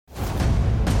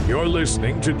You're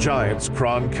listening to Giants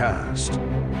Chroncast,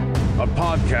 a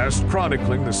podcast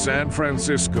chronicling the San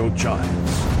Francisco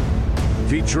Giants,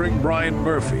 featuring Brian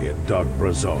Murphy and Doug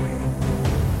Brazzoni.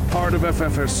 Part of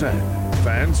FFSN,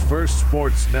 Fans First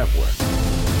Sports Network.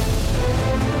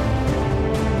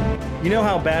 You know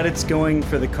how bad it's going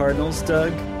for the Cardinals,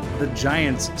 Doug? The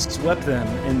Giants swept them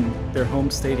in their home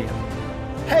stadium.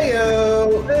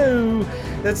 Hey-o!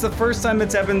 Oh, that's the first time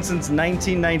it's happened since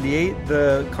 1998.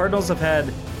 The Cardinals have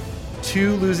had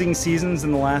 2 losing seasons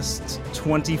in the last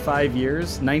 25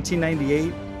 years.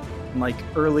 1998 and like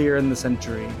earlier in the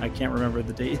century. I can't remember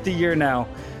the year now.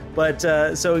 But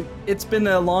so it's been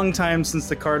a long time since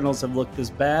the Cardinals have looked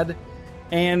this bad.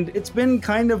 And it's been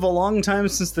kind of a long time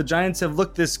since the Giants have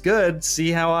looked this good.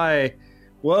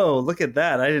 Whoa, look at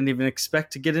that. I didn't even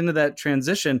expect to get into that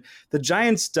transition. The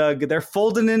Giants, Doug, they're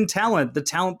folding in talent. The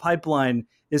talent pipeline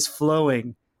is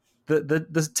flowing.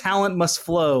 The talent must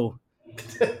flow.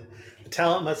 The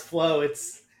talent must flow.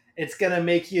 It's going to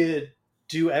make you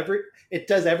do it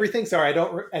does everything. Sorry, I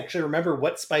don't actually remember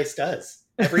what Spice does.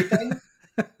 Everything?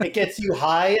 It gets you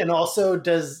high and also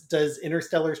does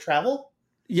Interstellar's travel?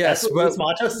 Yes. That's what Luis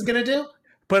Matos is going to do?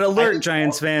 But alert,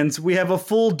 Giants fans, we have a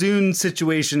full Dune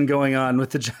situation going on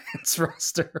with the Giants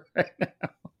roster right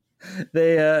now.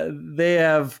 They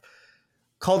have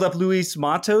called up Luis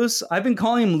Matos. I've been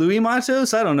calling him Louis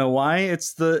Matos. I don't know why.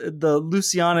 It's the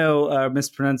Luciano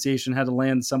mispronunciation had to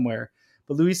land somewhere.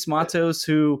 But Luis Matos,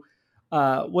 who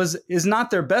is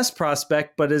not their best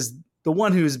prospect, but is the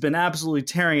one who's been absolutely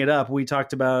tearing it up. We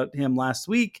talked about him last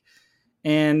week,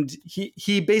 and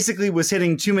he basically was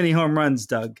hitting too many home runs,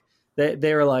 Doug.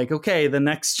 They were like, okay, the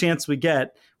next chance we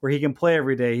get where he can play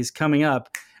every day, he's coming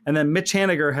up. And then Mitch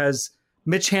Haniger has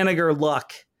Mitch Haniger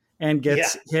luck and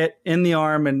gets hit in the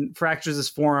arm and fractures his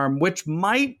forearm, which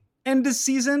might end his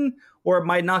season or it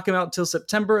might knock him out till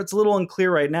September. It's a little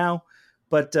unclear right now,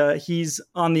 but he's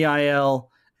on the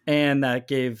IL, and that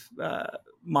gave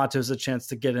Matos a chance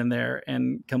to get in there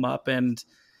and come up. And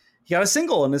he got a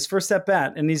single in his first at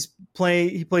bat, and he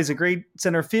plays a great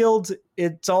center field.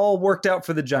 It's all worked out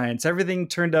for the Giants. Everything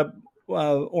turned up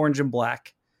orange and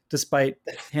black, despite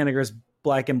Haniger's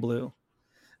black and blue.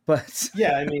 But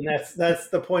yeah, I mean that's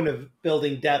the point of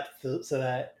building depth, so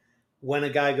that when a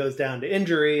guy goes down to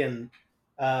injury, and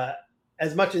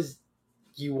as much as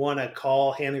you want to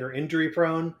call Haniger injury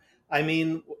prone, I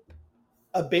mean,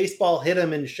 a baseball hit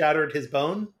him and shattered his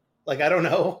bone. Like, I don't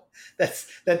know.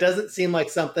 That doesn't seem like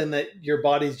something that your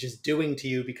body's just doing to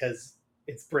you because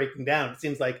it's breaking down. It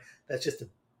seems like that's just a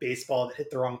baseball that hit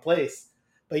the wrong place.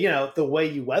 But, the way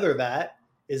you weather that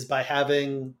is by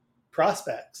having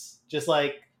prospects, just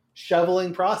like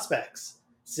shoveling prospects,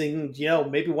 seeing,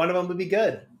 maybe one of them would be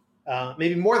good.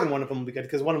 Maybe more than one of them would be good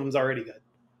because one of them's already good.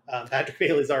 Patrick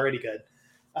Bailey's already good.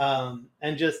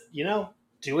 And just,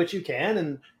 do what you can.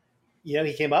 And,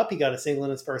 he came up, he got a single in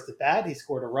his first at bat. He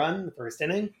scored a run in the first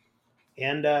inning,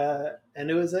 and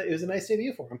it was a nice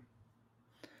debut for him.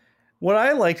 What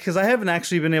I liked, because I haven't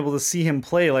actually been able to see him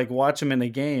play, like watch him in a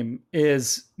game,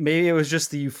 is maybe it was just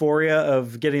the euphoria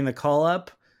of getting the call up,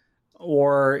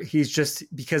 or he's just,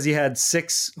 because he had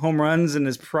 6 home runs in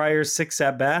his prior 6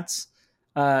 at bats,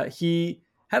 he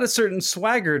had a certain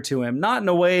swagger to him, not in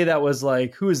a way that was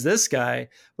like, who is this guy?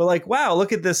 But like, wow,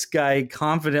 look at this guy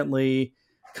confidently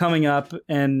coming up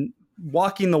and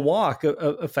walking the walk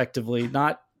effectively,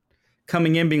 not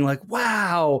coming in being like,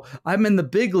 wow, I'm in the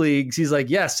big leagues. He's like,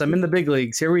 yes, I'm in the big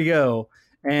leagues. Here we go.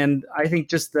 And I think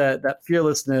just that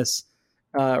fearlessness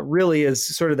really is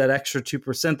sort of that extra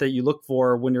 2% that you look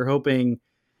for when you're hoping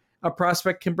a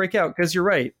prospect can break out. Because you're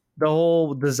right. The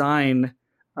whole design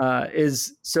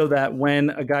is so that when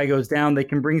a guy goes down, they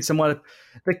can bring someone.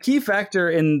 The key factor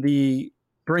in the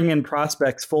bring in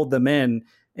prospects, fold them in,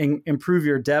 and improve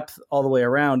your depth all the way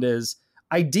around is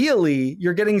ideally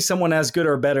you're getting someone as good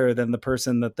or better than the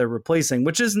person that they're replacing,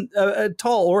 which is a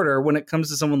tall order when it comes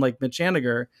to someone like Mitch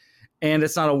Haniger. And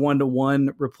it's not a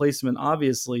 1-to-1 replacement,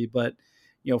 obviously, but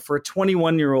for a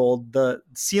 21-year-old, the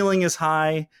ceiling is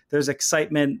high. There's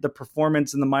excitement, the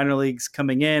performance in the minor leagues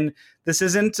coming in. This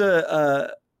isn't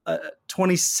a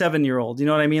 27-year-old, you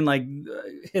know what I mean? Like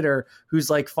hitter who's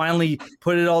like finally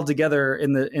put it all together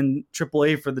in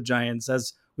AAA for the Giants,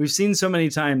 as we've seen so many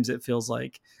times. It feels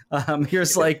like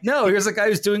here's a guy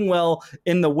who's doing well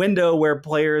in the window where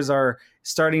players are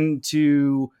starting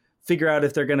to figure out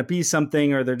if they're going to be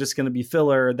something or they're just going to be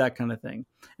filler, that kind of thing.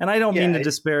 And I don't mean to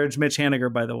disparage Mitch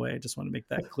Haniger, by the way. I just want to make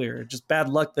that clear. Just bad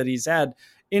luck that he's had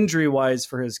injury-wise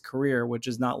for his career, which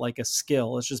is not like a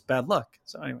skill. It's just bad luck.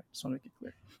 So anyway, just want to make it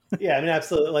clear. Yeah, I mean,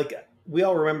 absolutely. Like, we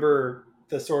all remember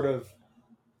the sort of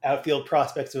outfield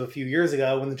prospects of a few years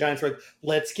ago when the Giants were like,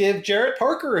 let's give Jarrett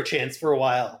Parker a chance for a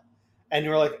while. And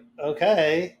you were like,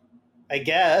 okay, I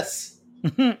guess.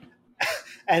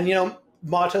 And,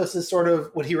 Matos is sort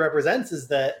of what he represents is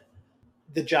that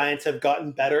the Giants have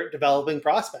gotten better at developing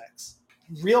prospects.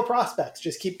 Real prospects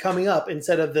just keep coming up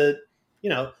instead of the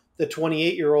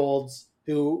 28-year-olds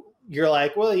who you're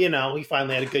like, well, he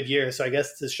finally had a good year, so I guess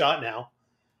it's his shot now.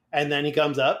 And then he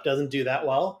comes up, doesn't do that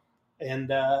well.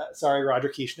 And sorry, Roger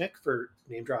Kieschnick, for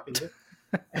name dropping you.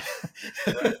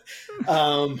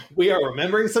 We are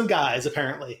remembering some guys,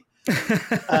 apparently.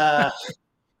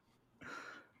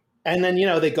 And then,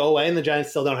 they go away and the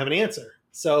Giants still don't have an answer.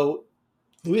 So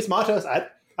Luis Matos, I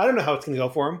don't know how it's going to go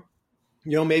for him.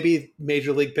 Maybe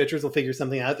major league pitchers will figure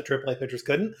something out that AAA pitchers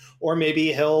couldn't, or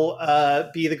maybe he'll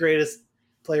be the greatest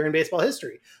player in baseball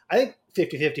history. I think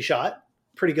 50-50 shot,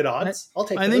 pretty good odds. I'll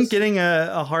take those. I think getting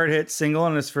a hard hit single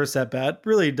on his first at bat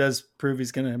really does prove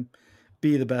he's going to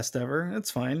be the best ever.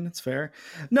 It's fine. It's fair.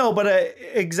 No, but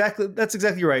that's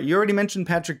exactly right. You already mentioned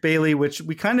Patrick Bailey, which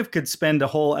we kind of could spend a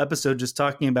whole episode just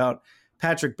talking about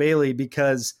Patrick Bailey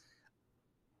because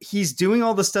he's doing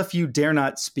all the stuff you dare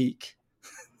not speak.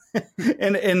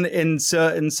 He's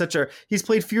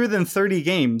played fewer than 30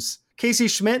 games. Casey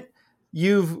Schmidt,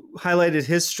 you've highlighted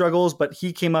his struggles, but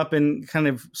he came up and kind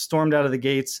of stormed out of the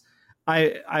gates.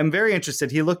 I'm very interested.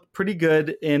 He looked pretty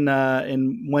good in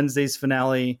Wednesday's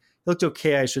finale. He looked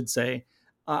okay, I should say.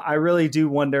 I really do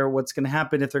wonder what's going to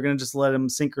happen if they're going to just let him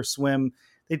sink or swim.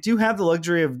 They do have the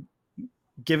luxury of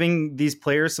giving these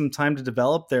players some time to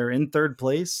develop. They're in third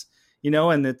place.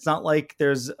 And it's not like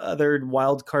there's other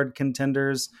wild card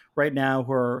contenders right now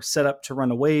who are set up to run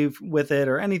away with it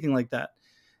or anything like that.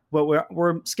 But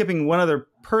we're skipping one other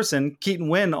person. Keaton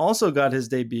Winn also got his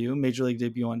major league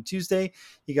debut on Tuesday.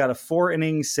 He got a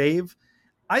 4-inning save.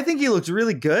 I think he looked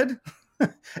really good.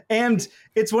 And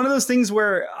it's one of those things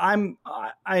where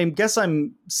I guess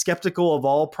I'm skeptical of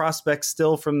all prospects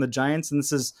still from the Giants. And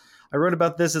I wrote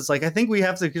about this. It's like, I think we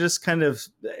have to just kind of,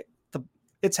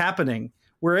 it's happening.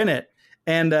 We're in it.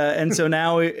 And so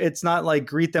now it's not like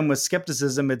greet them with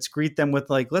skepticism. It's greet them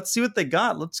with like, let's see what they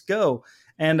got. Let's go.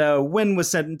 And Winn was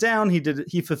sent down.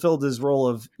 He fulfilled his role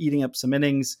of eating up some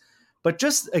innings. But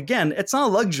just, again, it's not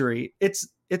a luxury. It's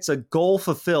a goal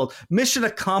fulfilled. Mission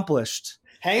accomplished.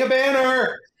 Hang a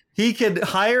banner. He could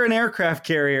hire an aircraft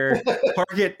carrier,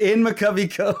 park it in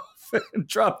McCovey Cove, and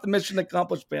drop the mission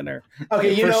accomplished banner.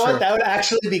 Okay, you know what? That would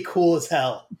actually be cool as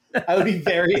hell. I would be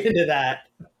very into that.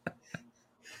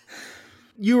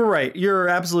 You were right. You're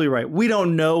absolutely right. We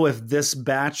don't know if this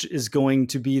batch is going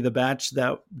to be the batch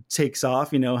that takes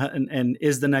off, and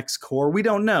is the next core. We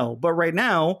don't know. But right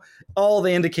now, all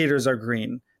the indicators are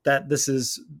green, that this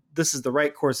is the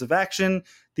right course of action.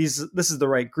 This is the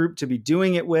right group to be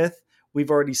doing it with. We've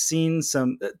already seen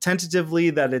some tentatively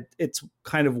that it's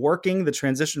kind of working, the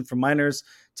transition from minors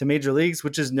to major leagues,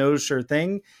 which is no sure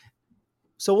thing.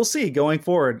 So we'll see going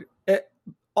forward.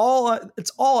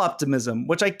 It's all optimism,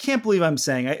 which I can't believe I'm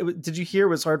saying. Did you hear? It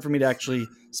was hard for me to actually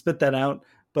spit that out,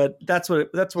 but that's where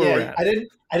we're at.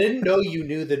 I didn't know you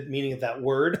knew the meaning of that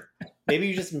word. Maybe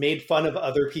you just made fun of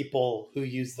other people who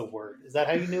use the word. Is that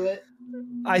how you knew it?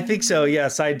 I think so.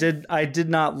 Yes, I did. I did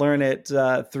not learn it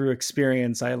through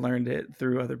experience. I learned it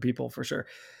through other people for sure.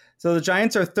 So the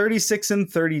Giants are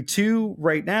 36-32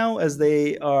 right now as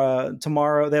they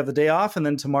tomorrow they have the day off, and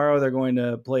then tomorrow they're going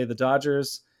to play the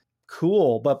Dodgers.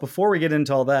 Cool. But before we get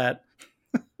into all that,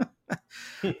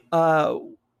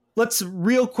 let's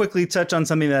real quickly touch on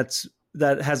something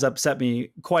that has upset me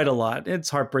quite a lot. It's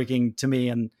heartbreaking to me.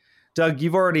 And Doug,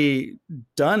 you've already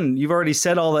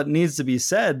said all that needs to be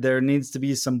said. There needs to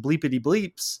be some bleepity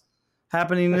bleeps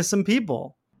happening to some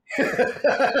people.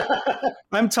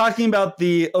 I'm talking about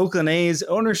the Oakland A's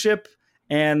ownership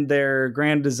and their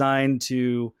grand design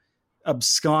to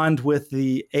abscond with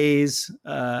the A's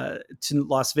to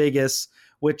Las Vegas,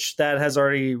 which that has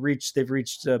already reached. They've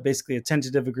reached basically a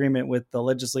tentative agreement with the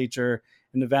legislature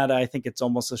in Nevada. I think it's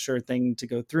almost a sure thing to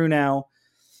go through now.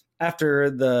 After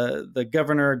the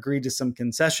governor agreed to some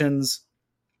concessions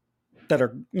that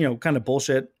are kind of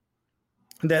bullshit,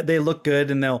 that they look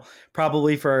good, and they'll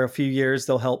probably for a few years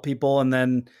they'll help people, and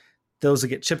then those will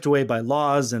get chipped away by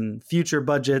laws and future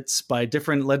budgets by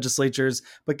different legislatures.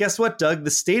 But guess what, Doug?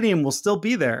 The stadium will still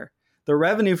be there. The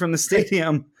revenue from the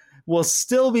stadium will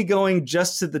still be going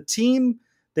just to the team.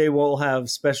 They will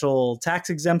have special tax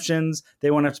exemptions.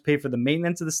 They won't have to pay for the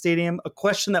maintenance of the stadium. A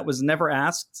question that was never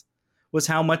asked was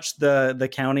how much the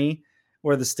county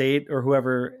or the state or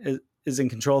whoever is in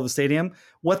control of the stadium,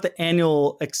 what the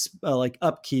annual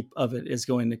upkeep of it is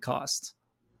going to cost.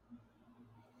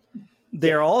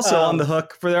 they're also on the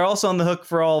hook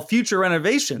for all future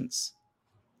renovations,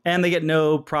 and they get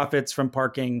no profits from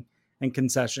parking and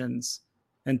concessions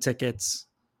and tickets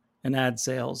and ad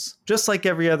sales, just like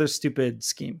every other stupid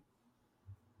scheme.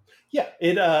 Yeah,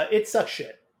 it sucks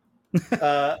shit.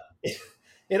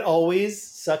 It always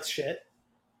sucks shit.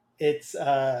 It's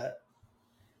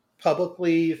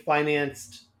publicly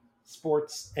financed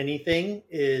sports. Anything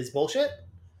is bullshit.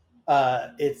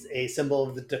 It's a symbol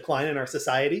of the decline in our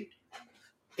society.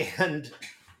 And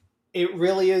it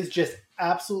really is just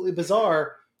absolutely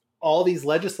bizarre. All these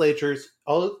legislatures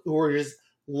who are just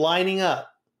lining up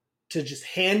to just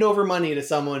hand over money to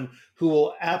someone who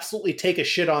will absolutely take a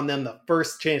shit on them the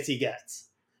first chance he gets.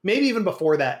 Maybe even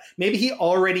before that. Maybe he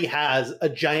already has a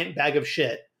giant bag of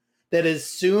shit that as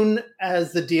soon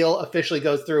as the deal officially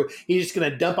goes through, he's just going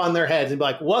to dump on their heads and be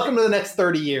like, welcome to the next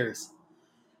 30 years.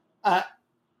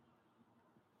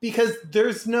 Because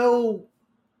there's no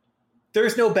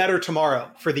better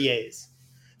tomorrow for the A's.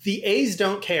 The A's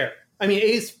don't care. I mean,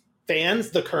 A's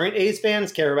fans, the current A's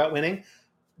fans care about winning.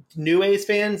 New A's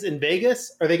fans in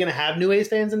Vegas, are they going to have new A's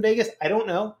fans in Vegas? I don't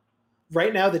know.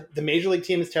 Right now, the major league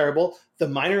team is terrible. The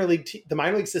minor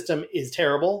league system is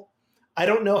terrible. I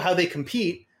don't know how they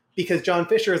compete because John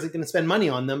Fisher isn't going to spend money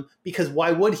on them, because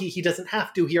why would he? He doesn't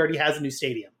have to. He already has a new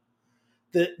stadium.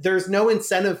 There's no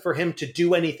incentive for him to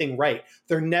do anything right.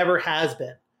 There never has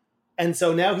been. And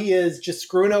so now he is just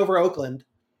screwing over Oakland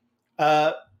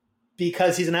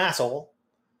because he's an asshole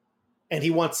and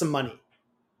he wants some money.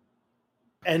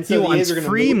 And so he wants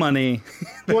free money.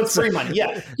 He wants free money.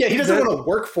 Yeah. Yeah. He doesn't want to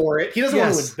work for it. He doesn't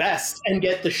want to invest and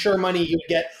get the sure money you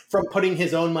get from putting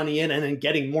his own money in and then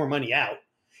getting more money out.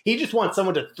 He just wants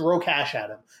someone to throw cash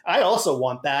at him. I also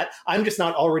want that. I'm just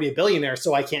not already a billionaire,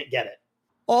 so I can't get it.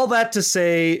 All that to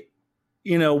say,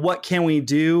 what can we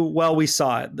do? Well, we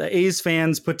saw it. The A's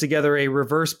fans put together a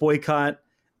reverse boycott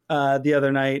the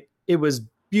other night. It was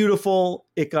beautiful.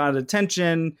 It got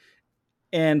attention.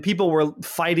 And people were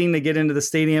fighting to get into the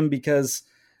stadium because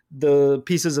the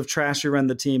pieces of trash who run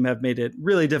the team have made it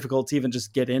really difficult to even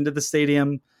just get into the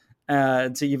stadium,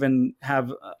 to even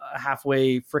have a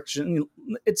halfway friction.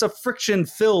 It's a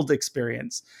friction-filled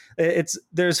experience.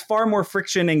 There's far more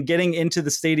friction in getting into the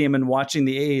stadium and watching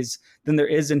the A's than there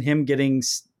is in him getting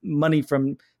money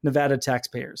from Nevada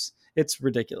taxpayers. It's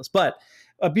ridiculous. But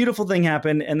a beautiful thing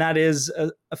happened, and that is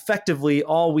effectively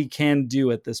all we can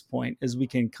do at this point is we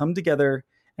can come together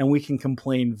and we can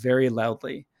complain very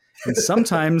loudly. And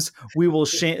sometimes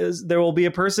there will be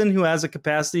a person who has a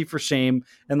capacity for shame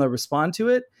and they'll respond to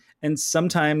it. And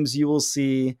sometimes you will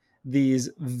see these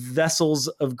vessels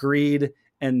of greed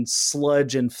and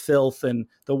sludge and filth and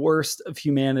the worst of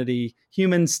humanity,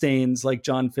 human stains like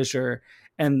John Fisher,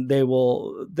 and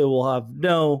they'll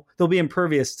be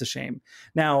impervious to shame.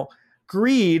 Now,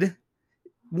 greed,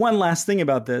 one last thing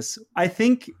about this. I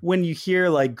think when you hear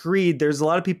like greed, there's a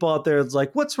lot of people out there that's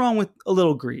like, what's wrong with a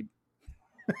little greed?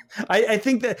 I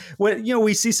think that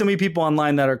we see so many people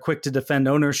online that are quick to defend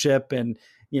ownership and,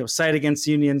 cite against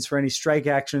unions for any strike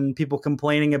action, people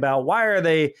complaining about why are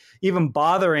they even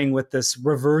bothering with this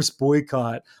reverse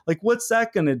boycott? Like, what's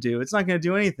that going to do? It's not going to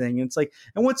do anything. And it's like,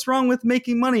 and what's wrong with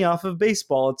making money off of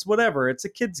baseball? It's whatever. It's a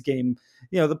kid's game.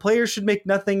 The players should make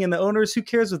nothing and the owners, who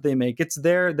cares what they make?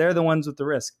 They're the ones with the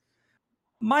risk.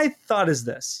 My thought is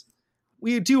this.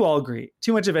 We do all agree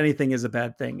too much of anything is a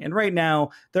bad thing. And right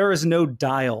now there is no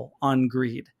dial on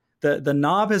greed. The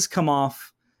knob has come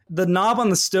off. The knob on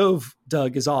the stove,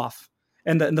 Doug, is off,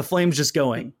 and the flame's just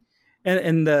going,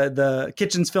 and the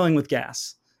kitchen's filling with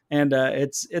gas, and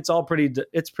it's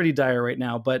pretty dire right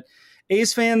now. But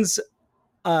A's fans,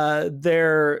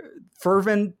 their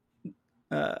fervent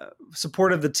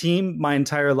support of the team my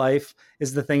entire life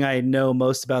is the thing I know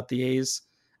most about the A's,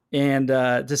 and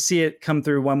to see it come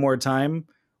through one more time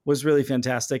was really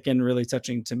fantastic and really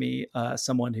touching to me,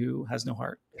 someone who has no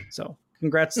heart. So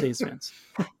congrats to A's fans.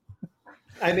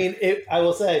 I mean, I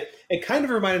will say, it kind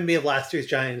of reminded me of last year's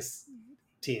Giants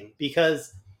team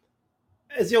because,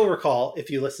 as you'll recall, if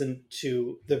you listen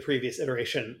to the previous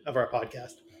iteration of our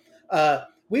podcast,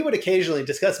 we would occasionally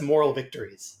discuss moral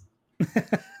victories.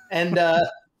 And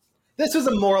this was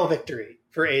a moral victory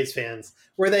for A's fans,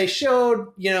 where they showed,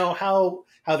 how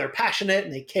they're passionate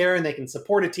and they care and they can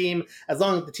support a team as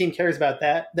long as the team cares about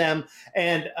them.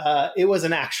 And it was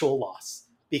an actual loss,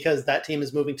 because that team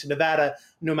is moving to Nevada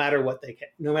no matter what they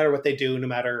do, no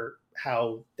matter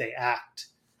how they act,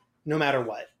 no matter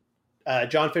what.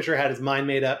 John Fisher had his mind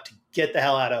made up to get the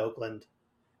hell out of Oakland,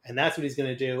 and that's what he's going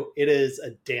to do. It is a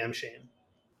damn shame.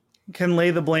 Can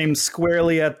lay the blame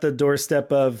squarely at the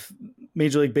doorstep of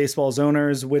Major League Baseball's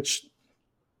owners, which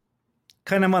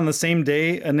kind of on the same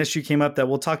day, an issue came up that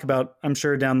we'll talk about, I'm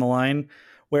sure, down the line,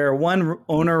 where one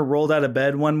owner rolled out of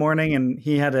bed one morning and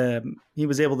he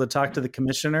was able to talk to the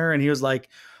commissioner, and he was like,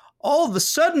 all of a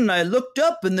sudden I looked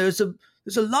up and there's a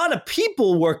lot of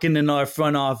people working in our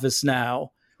front office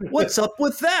now. What's up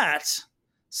with that?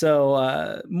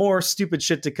 So more stupid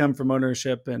shit to come from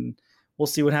ownership, and we'll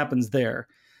see what happens there.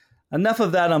 Enough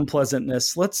of that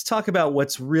unpleasantness. Let's talk about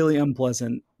what's really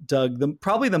unpleasant, Doug.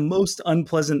 Probably the most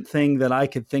unpleasant thing that I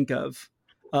could think of,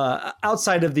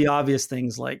 outside of the obvious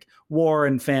things like war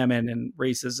and famine and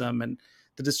racism and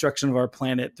the destruction of our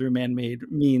planet through man-made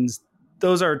means.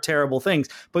 Those are terrible things.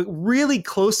 But really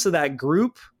close to that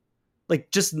group,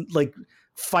 just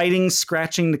fighting,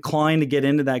 scratching, clawing to get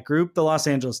into that group, the Los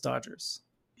Angeles Dodgers.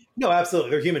 No,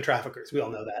 absolutely. They're human traffickers. We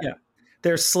all know that. Yeah.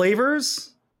 They're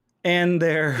slavers and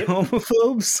they're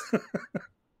homophobes.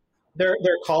 They're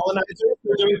colonizers.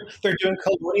 They're doing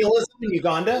colonialism in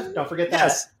Uganda. Don't forget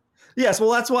that. Yes. Well,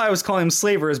 that's why I was calling them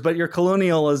slavers, but your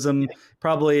colonialism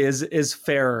probably is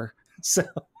fairer. So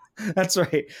that's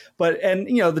right. But,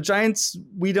 the Giants,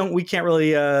 we can't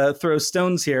really throw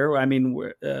stones here. I mean,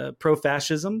 we're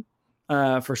pro-fascism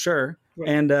for sure. Right.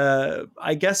 And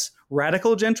I guess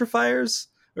radical gentrifiers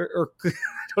or I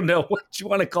don't know what you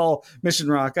want to call Mission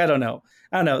Rock. I don't know.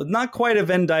 Not quite a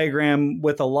Venn diagram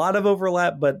with a lot of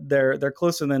overlap, but they're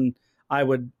closer than I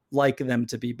would like them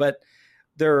to be. But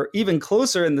they're even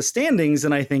closer in the standings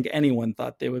than I think anyone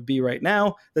thought they would be right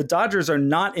now. The Dodgers are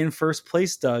not in first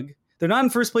place, Doug. They're not in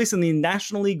first place in the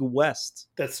National League West.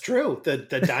 That's true. The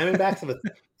Diamondbacks have a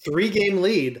 3-game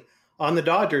lead on the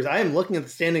Dodgers. I am looking at the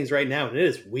standings right now, and it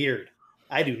is weird.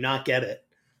 I do not get it.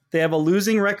 They have a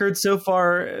losing record so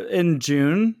far in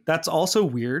June. That's also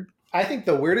weird. I think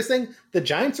the weirdest thing, the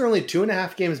Giants are only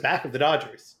 2.5 games back of the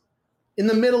Dodgers in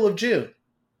the middle of June.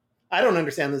 I don't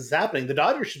understand this is happening. The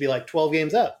Dodgers should be 12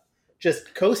 games up,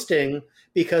 just coasting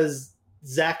because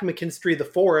Zach McKinstry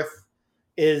IV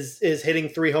is hitting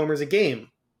 3 homers a game.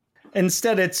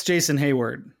 Instead, it's Jason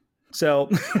Hayward. So,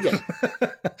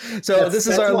 this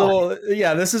is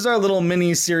our little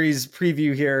mini series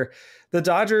preview here. The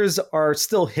Dodgers are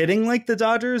still hitting like the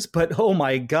Dodgers, but oh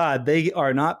my God, they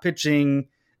are not pitching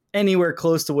anywhere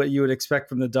close to what you would expect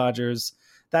from the Dodgers.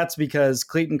 That's because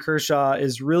Clayton Kershaw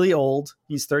is really old.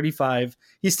 He's 35.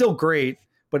 He's still great,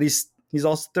 but he's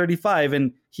also 35,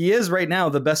 and he is right now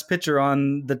the best pitcher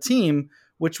on the team,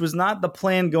 which was not the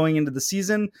plan going into the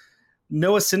season.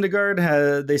 Noah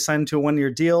Syndergaard, they signed to a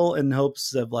 1-year deal in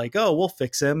hopes of we'll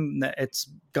fix him. It's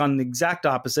gone the exact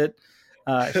opposite.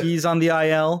 He's on the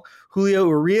IL. Julio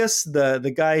Urias,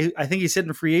 the guy, I think he's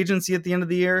hitting free agency at the end of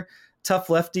the year. Tough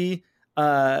lefty.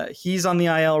 He's on the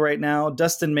IL right now.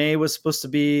 Dustin May was supposed to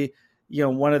be,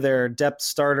 one of their depth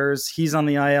starters. He's on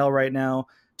the IL right now.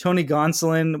 Tony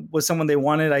Gonsolin was someone they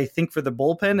wanted, I think, for the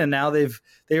bullpen, and now they've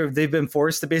been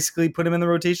forced to basically put him in the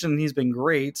rotation, and he's been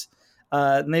great.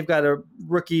 And they've got a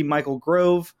rookie, Michael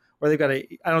Grove, or they've got I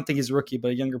don't think he's a rookie,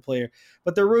 but a younger player.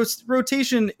 But their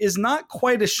rotation is not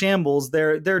quite a shambles.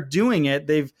 They're doing it.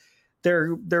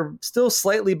 They're still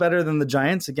slightly better than the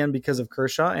Giants, again, because of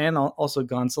Kershaw and also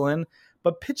Gonsolin.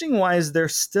 But pitching-wise, they're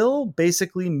still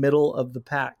basically middle of the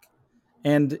pack.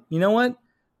 And you know what?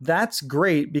 That's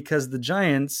great because the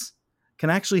Giants can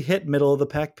actually hit middle of the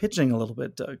pack pitching a little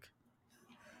bit, Doug.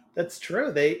 That's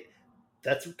true.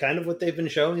 That's kind of what they've been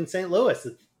showing in St. Louis.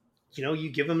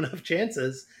 You give them enough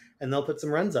chances and they'll put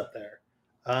some runs up there.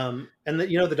 And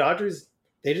the Dodgers,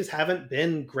 they just haven't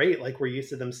been great like we're used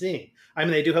to them seeing. I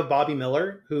mean, they do have Bobby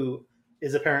Miller, who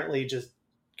is apparently just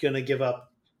going to give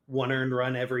up 1 earned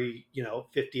run every,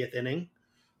 50th inning.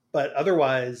 But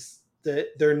otherwise,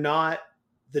 they're not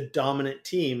the dominant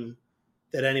team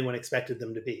that anyone expected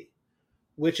them to be,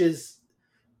 which is,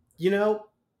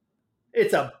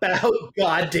 it's about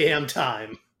goddamn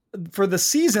time. For the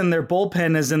season, their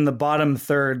bullpen is in the bottom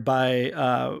third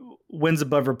by wins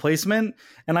above replacement.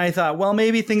 And I thought, well,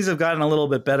 maybe things have gotten a little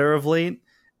bit better of late.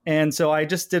 And so I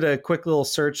just did a quick little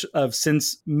search of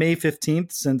since May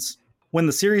 15th, since when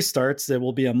the series starts, it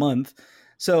will be a month.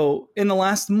 So in the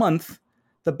last month,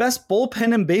 the best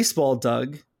bullpen in baseball,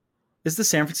 Doug, is the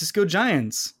San Francisco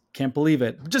Giants. Can't believe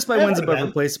it. Just by wins above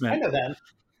replacement. I know that.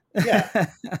 Yeah.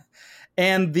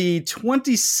 And the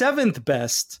 27th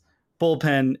best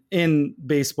bullpen in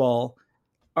baseball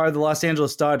are the Los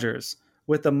Angeles Dodgers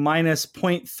with a minus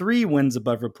 0.3 wins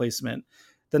above replacement.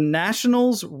 The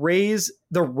Nationals,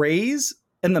 the Rays,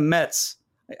 and the Mets.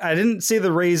 I didn't say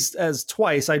the Rays as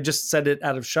twice. I just said it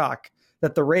out of shock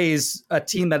that the Rays, a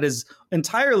team that is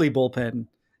entirely bullpen,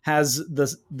 has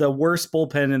the worst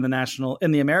bullpen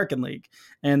in the American League,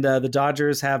 and the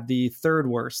Dodgers have the 3rd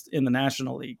worst in the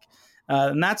National League.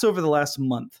 And that's over the last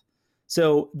month.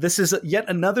 So this is yet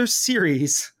another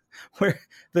series where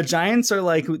the Giants are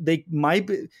like, they might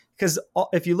be, because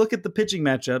if you look at the pitching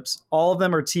matchups, all of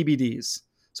them are TBDs.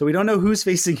 So we don't know who's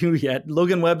facing who yet.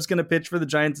 Logan Webb's going to pitch for the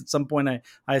Giants at some point.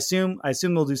 I assume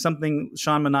they'll do something.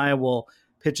 Sean Manaea will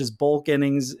pitch his bulk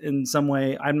innings in some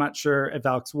way. I'm not sure if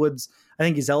Alex Woods, I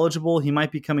think he's eligible. He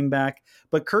might be coming back.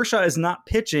 But Kershaw is not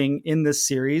pitching in this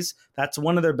series. That's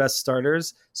one of their best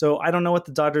starters. So I don't know what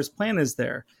the Dodgers' plan is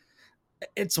there.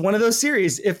 It's one of those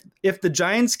series. If the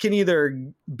Giants can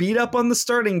either beat up on the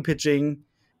starting pitching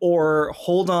or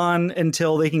hold on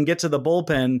until they can get to the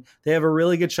bullpen, they have a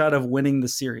really good shot of winning the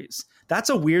series.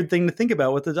 That's a weird thing to think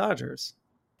about with the Dodgers.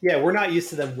 Yeah, we're not used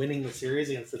to them winning the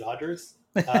series against the Dodgers.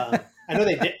 I know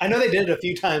they did. I know they did it a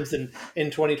few times in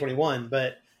 2021,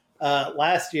 but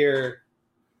last year,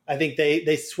 I think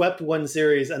they swept one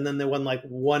series and then they won like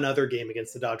one other game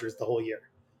against the Dodgers the whole year.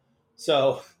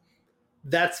 So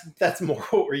that's more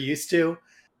what we're used to.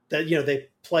 That they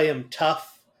play them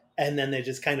tough and then they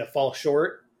just kind of fall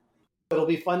short. It'll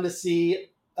be fun to see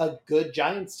a good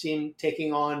Giants team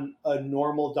taking on a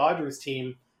normal Dodgers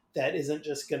team that isn't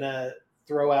just going to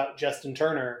throw out Justin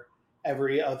Turner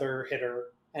every other hitter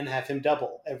and have him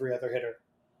double every other hitter,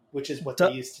 which is what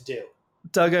they used to do.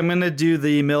 Doug, I'm going to do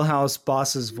the Millhouse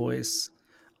boss's voice.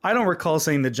 I don't recall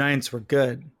saying the Giants were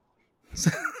good.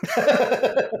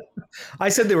 I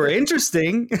said they were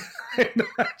interesting. I'm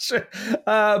not sure.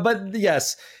 But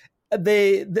yes,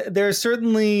 they're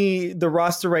certainly the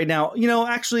roster right now.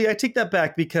 Actually, I take that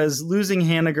back because losing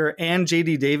Haniger and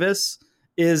JD Davis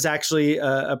is actually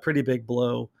a pretty big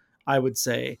blow, I would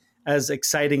say, as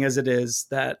exciting as it is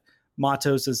that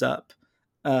Matos is up.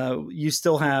 You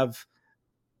still have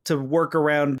to work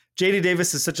around. JD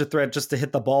Davis is such a threat just to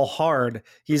hit the ball hard.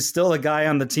 He's still a guy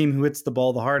on the team who hits the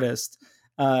ball the hardest.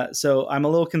 So I'm a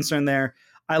little concerned there.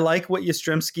 I like what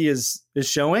Yastrzemski is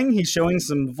showing. He's showing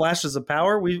some flashes of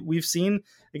power we've seen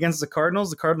against the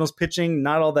Cardinals. The Cardinals pitching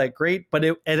not all that great, but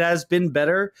it has been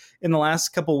better in the last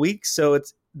couple weeks. So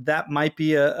that might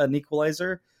be an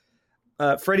equalizer.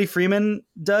 Freddie Freeman,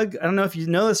 Doug, I don't know if you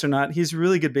know this or not. He's a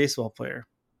really good baseball player.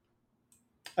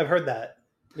 I've heard that.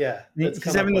 Yeah. He's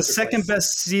having the second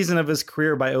best season of his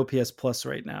career by OPS plus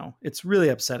right now. It's really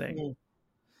upsetting.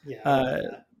 Yeah.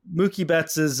 Mookie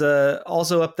Betts is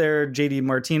also up there. JD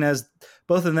Martinez,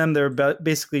 both of them, they're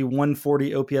basically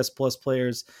 140 OPS plus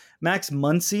players. Max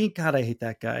Muncy, God, I hate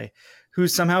that guy,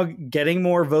 who's somehow getting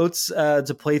more votes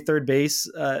to play third base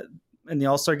in the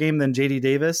All-Star game than JD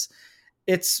Davis.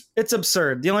 It's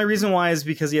absurd. The only reason why is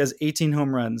because he has 18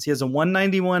 home runs. He has a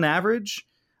 191 average.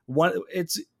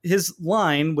 It's his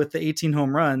line with the 18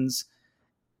 home runs.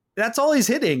 That's all he's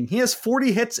hitting. He has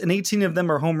 40 hits and 18 of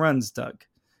them are home runs, Doug.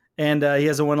 And he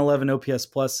has a 111 OPS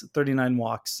plus, 39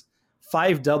 walks,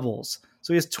 5 doubles.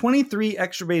 So he has 23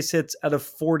 extra base hits out of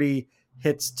 40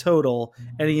 hits total,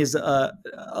 and he has a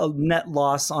net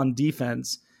loss on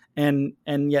defense. And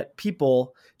yet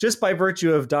people, just by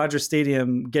virtue of Dodger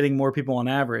Stadium getting more people on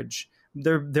average,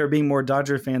 there being more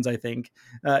Dodger fans, I think,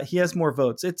 he has more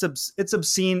votes. It's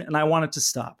obscene, and I want it to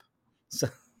stop. So,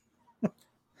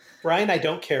 Brian, I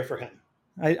don't care for him.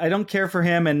 I don't care for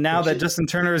him, and now that Justin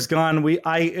Turner is gone,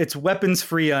 it's weapons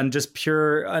free on just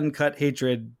pure uncut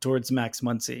hatred towards Max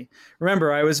Muncy.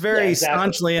 Remember, I was very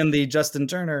staunchly in the Justin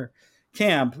Turner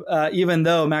camp, even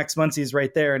though Max Muncy is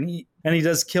right there, and he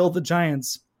does kill the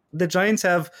Giants. The Giants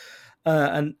have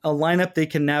a lineup they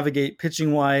can navigate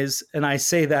pitching wise, and I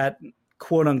say that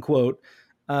quote unquote.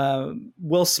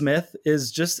 Will Smith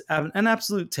is just an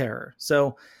absolute terror.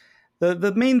 So.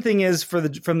 The main thing is from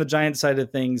the Giants side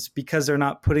of things, because they're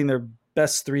not putting their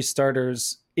best 3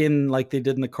 starters in like they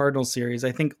did in the Cardinals series.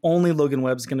 I think only Logan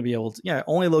Webb's going to be able to.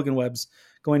 Only Logan Webb's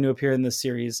going to appear in this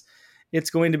series.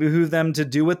 It's going to behoove them to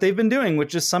do what they've been doing,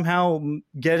 which is somehow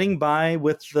getting by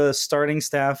with the starting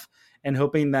staff and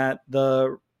hoping that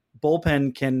the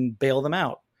bullpen can bail them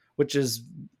out, which is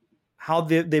how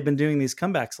they've been doing these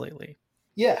comebacks lately.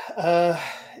 Yeah,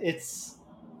 it's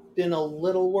been a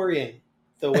little worrying.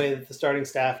 The way that the starting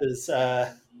staff is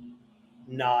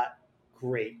not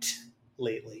great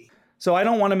lately. So I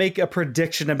don't want to make a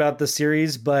prediction about the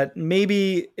series, but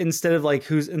maybe instead of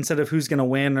who's going to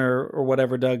win or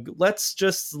whatever, Doug, let's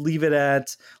just leave it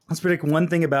at, let's predict one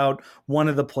thing about one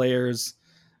of the players,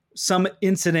 some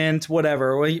incident,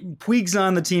 whatever. Puig's not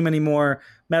on the team anymore.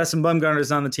 Madison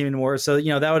Bumgarner's not on the team anymore. So,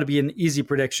 that would be an easy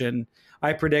prediction.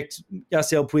 I predict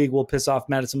Yasiel Puig will piss off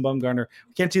Madison Bumgarner.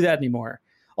 We can't do that anymore.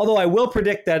 Although I will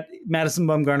predict that Madison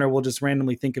Bumgarner will just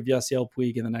randomly think of Yasiel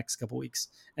Puig in the next couple weeks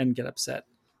and get upset.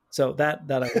 So that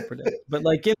I will predict. But in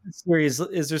the series,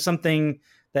 is there something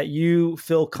that you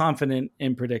feel confident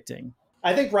in predicting?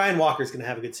 I think Ryan Walker's going to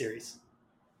have a good series.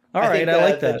 All right, I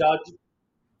like that.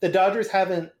 The Dodgers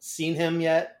haven't seen him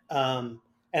yet, and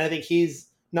I think he's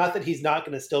not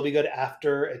going to still be good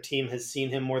after a team has seen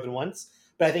him more than once,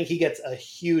 but I think he gets a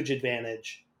huge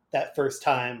advantage that first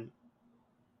time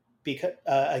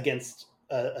against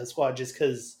a squad just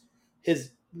because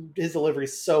his delivery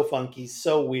is so funky,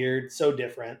 so weird, so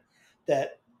different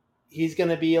that he's going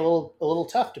to be a little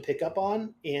tough to pick up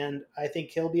on, and I think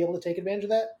he'll be able to take advantage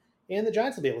of that, and the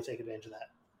Giants will be able to take advantage of that.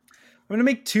 I'm going to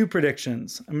make two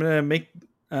predictions. I'm going to make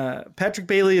Patrick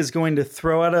Bailey is going to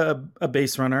throw out a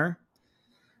base runner,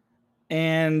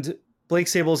 and Blake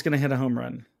Sabol is going to hit a home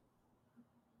run.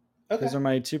 Okay. Those are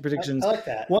my two predictions. I like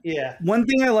that. One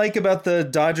thing I like about the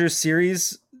Dodgers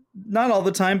series, not all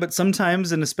the time, but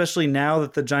sometimes, and especially now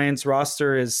that the Giants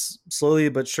roster is slowly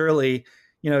but surely,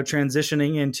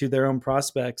 transitioning into their own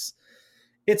prospects,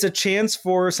 it's a chance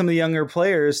for some of the younger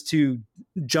players to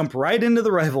jump right into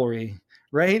the rivalry.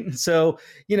 Right. So,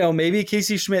 maybe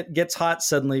Casey Schmidt gets hot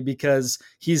suddenly because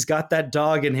he's got that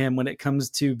dog in him when it comes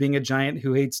to being a Giant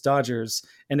who hates Dodgers,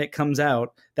 and it comes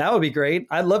out. That would be great.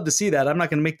 I'd love to see that. I'm not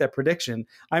going to make that prediction.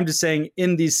 I'm just saying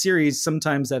in these series,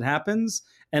 sometimes that happens.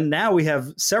 And now we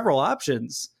have several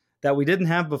options that we didn't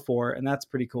have before. And that's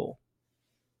pretty cool.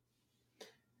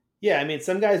 Yeah. I mean,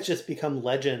 some guys just become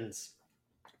legends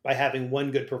by having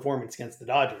one good performance against the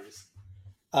Dodgers,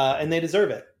 and they deserve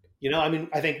it.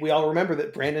 I think we all remember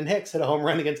that Brandon Hicks hit a home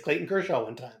run against Clayton Kershaw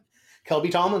one time. Kelby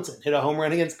Tomlinson hit a home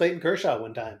run against Clayton Kershaw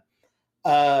one time.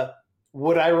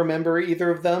 Would I remember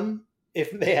either of them if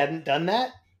they hadn't done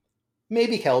that?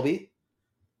 Maybe Kelby.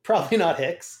 Probably not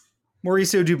Hicks.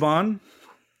 Mauricio Dubon.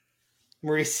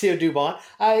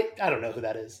 I don't know who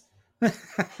that is.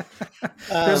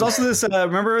 There's also this,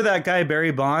 remember that guy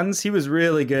Barry Bonds? He was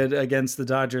really good against the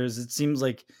Dodgers. It seems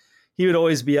like he would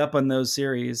always be up on those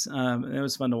series. And it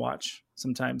was fun to watch.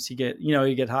 Sometimes he'd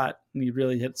get hot and he'd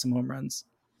really hit some home runs.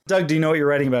 Doug, do you know what you're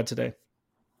writing about today?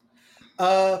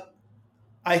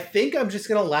 I think I'm just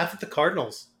going to laugh at the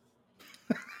Cardinals.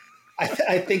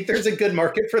 I think there's a good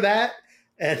market for that.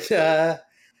 And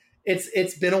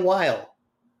it's been a while.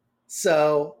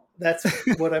 So that's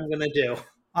what I'm going to do.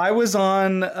 I was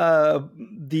on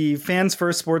the Fans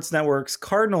First Sports Network's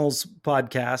Cardinals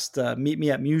podcast, Meet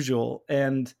Me at Musial,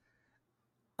 and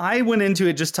I went into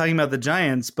it just talking about the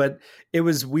Giants, but it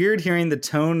was weird hearing the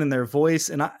tone in their voice.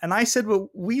 And I said what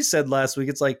we said last week.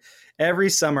 It's like every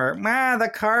summer,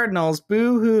 the Cardinals,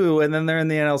 boo-hoo, and then they're in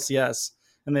the NLCS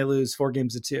and they lose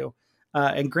 4-2.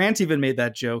 And Grant even made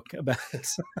that joke about it.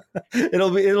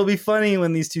 It'll be funny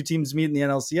when these two teams meet in the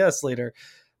NLCS later.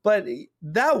 But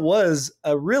that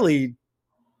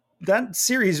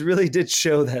series really did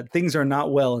show that things are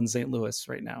not well in St. Louis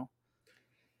right now.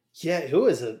 Yeah, it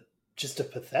was just a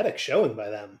pathetic showing by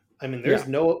them. I mean, there's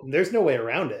no way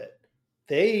around it.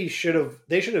 They should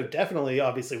have definitely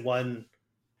obviously won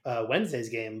Wednesday's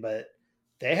game, but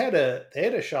they had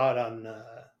a shot on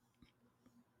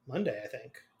Monday, I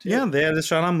think. Too. Yeah, they had a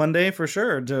shot on Monday for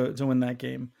sure to win that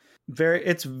game.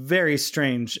 It's very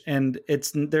strange, and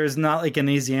there's not like an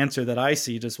easy answer that I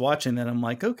see just watching that. I'm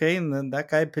like, okay, and then that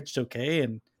guy pitched okay,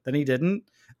 and then he didn't.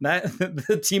 That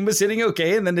the team was hitting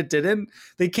okay, and then it didn't.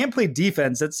 They can't play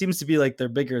defense. That seems to be like their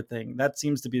bigger thing. That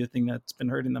seems to be the thing that's been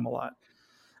hurting them a lot.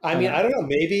 I mean, I don't know.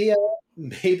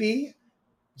 Maybe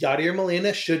Yadier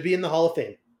Molina should be in the Hall of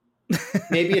Fame.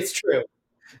 Maybe it's true.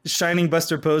 Shining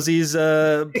Buster Posey's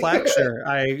plaque.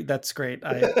 Sure, that's great.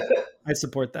 I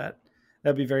support that.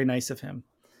 That'd be very nice of him.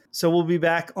 So we'll be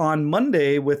back on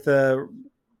Monday with a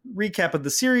recap of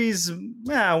the series.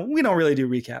 Well, we don't really do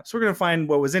recaps. We're going to find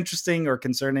what was interesting or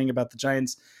concerning about the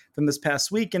Giants from this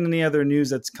past week and any other news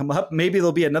that's come up. Maybe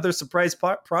there'll be another surprise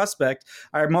prospect.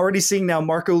 I'm already seeing now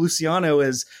Marco Luciano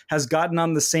has gotten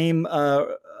on the same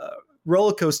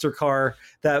roller coaster car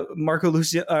that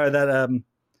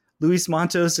Luis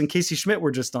Montos and Casey Schmidt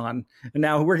were just on. And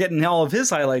now we're getting all of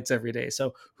his highlights every day.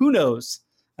 So who knows?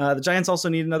 The Giants also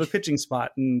need another pitching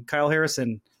spot, and Kyle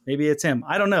Harrison, maybe it's him.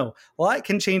 I don't know. A lot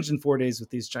can change in 4 days with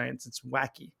these Giants. It's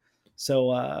wacky.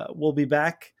 So we'll be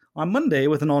back on Monday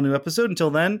with an all-new episode.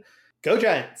 Until then, go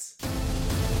Giants!